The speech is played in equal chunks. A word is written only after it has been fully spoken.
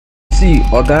See,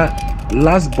 Oga,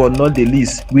 last but not the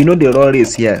least, we know the run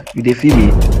race here. You dey feel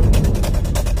me?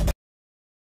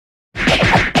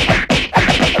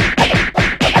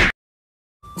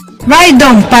 Right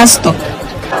down, Pastor.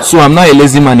 So I'm not a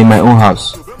lazy man in my own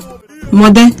house.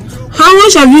 Mother, how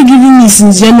much have you given me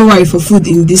since January for food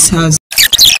in this house?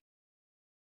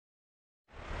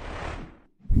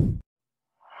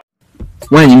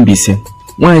 Why be say?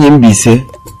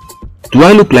 Do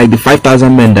I look like the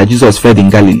 5,000 men that Jesus fed in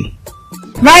Galilee?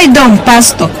 Right down,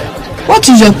 Pastor. What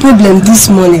is your problem this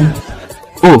morning?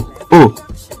 Oh,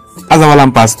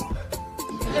 Azawalam Pastor.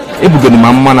 Ebugoni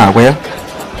mama na where?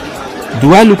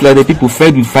 Do I look like the people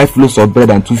fed with 5 loaves of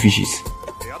bread and 2 fishes?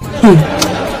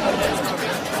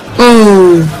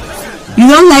 Oh, you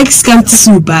don't like scanty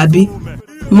soup, Abby?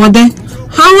 Mother,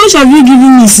 how much have you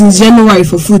given me since January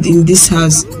for food in this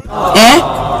house?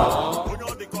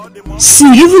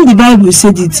 See, even the Bible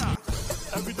said it.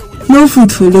 No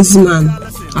food for lazy man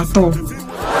at all.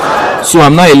 So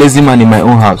I'm not a lazy man in my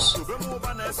own house.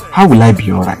 How will I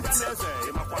be alright?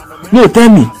 No, tell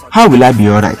me, how will I be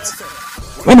alright?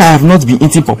 When I have not been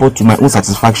eating pawpaw to my own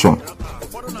satisfaction.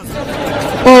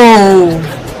 Oh,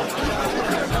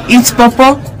 it's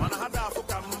pawpaw?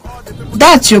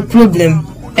 That's your problem,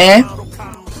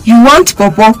 You want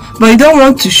pawpaw, but you don't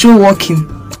want to show working.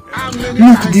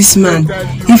 Look, this man.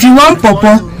 If you want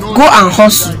pawpaw, go and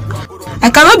hustle. I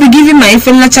cannot be giving my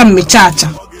infelacha mechacha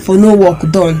for no work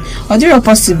done. Or do you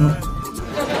possible?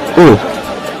 Oh,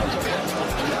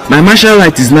 my martial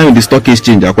right is now in the stock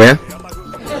exchange, Akwaya.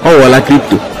 Oh, wala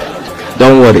crypto.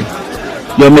 Don't worry.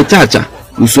 Your mechacha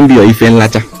will soon be your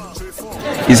infelacha.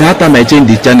 It's hard time I change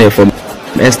the channel from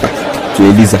Esther to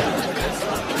Eliza.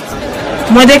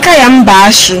 Mordecai and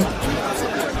Bashu.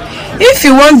 If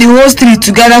you want the whole street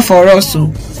together for us,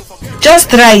 just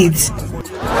try it.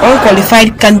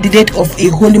 Unqualified candidate of a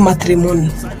holy matrimony.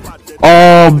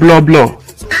 Oh, blah blah.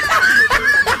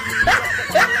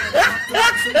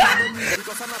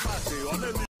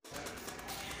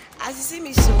 As you see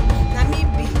me so, na me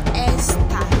be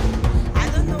Esther. I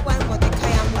don't know why Mordecai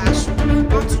and Bashu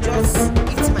want to just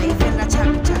eat my infernal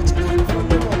church.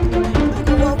 I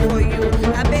go work for you.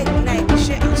 I beg, like,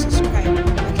 share and subscribe.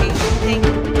 Okay, thank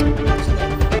you.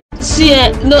 See,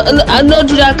 no,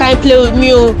 do that kind of play with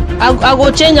me. I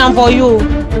go change them for you.